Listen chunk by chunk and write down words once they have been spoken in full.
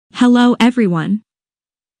Hello everyone.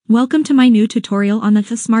 Welcome to my new tutorial on the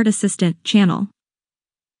SmartAssistant channel.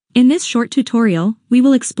 In this short tutorial, we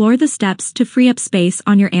will explore the steps to free up space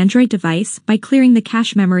on your Android device by clearing the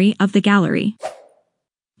cache memory of the gallery.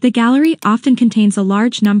 The gallery often contains a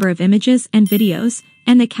large number of images and videos,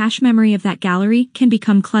 and the cache memory of that gallery can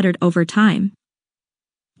become cluttered over time.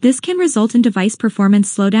 This can result in device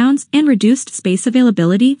performance slowdowns and reduced space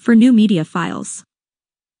availability for new media files.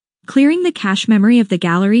 Clearing the cache memory of the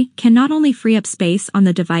gallery can not only free up space on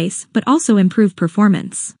the device but also improve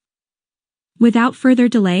performance. Without further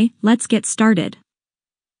delay, let's get started.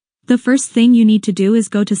 The first thing you need to do is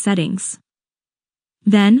go to Settings.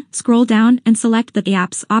 Then, scroll down and select the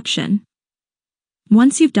Apps option.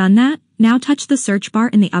 Once you've done that, now touch the search bar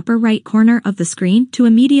in the upper right corner of the screen to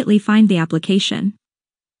immediately find the application.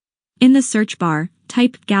 In the search bar,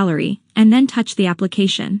 type Gallery, and then touch the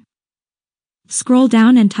application. Scroll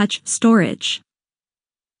down and touch Storage.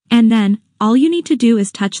 And then, all you need to do is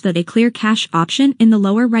touch the Clear Cache option in the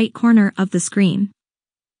lower right corner of the screen.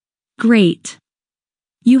 Great!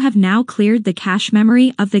 You have now cleared the cache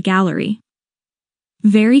memory of the gallery.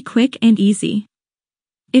 Very quick and easy.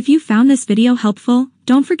 If you found this video helpful,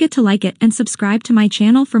 don't forget to like it and subscribe to my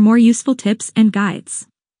channel for more useful tips and guides.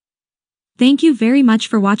 Thank you very much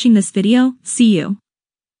for watching this video. See you.